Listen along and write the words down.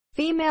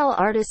Female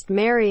artist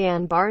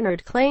Marianne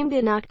Barnard claimed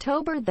in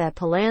October that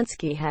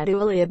Polanski had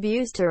ually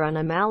abused her on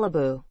a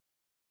Malibu,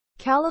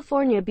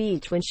 California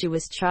beach when she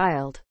was a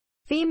child.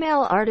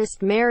 Female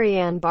artist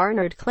Marianne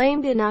Barnard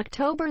claimed in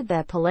October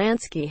that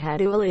Polanski had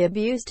ually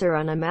abused her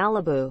on a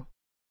Malibu.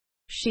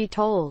 She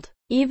told,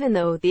 even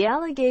though the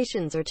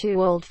allegations are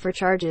too old for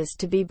charges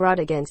to be brought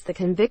against the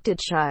convicted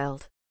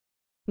child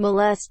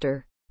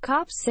molester,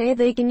 cops say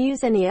they can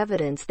use any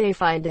evidence they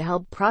find to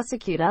help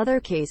prosecute other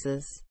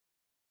cases.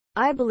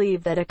 I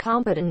believe that a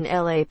competent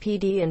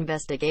LAPD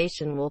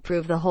investigation will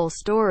prove the whole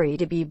story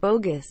to be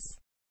bogus,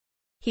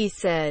 he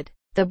said.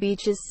 The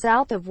beach is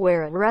south of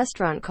where a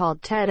restaurant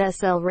called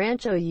Ted's El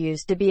Rancho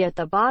used to be at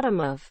the bottom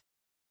of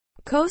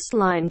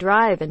Coastline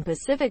Drive and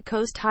Pacific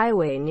Coast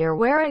Highway near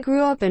where I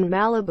grew up in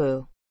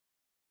Malibu.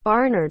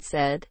 Barnard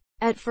said,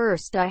 "At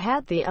first I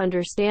had the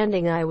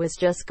understanding I was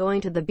just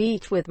going to the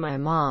beach with my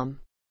mom.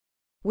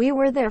 We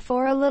were there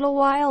for a little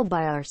while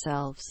by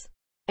ourselves.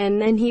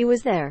 And then he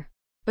was there.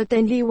 But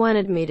then he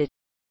wanted me to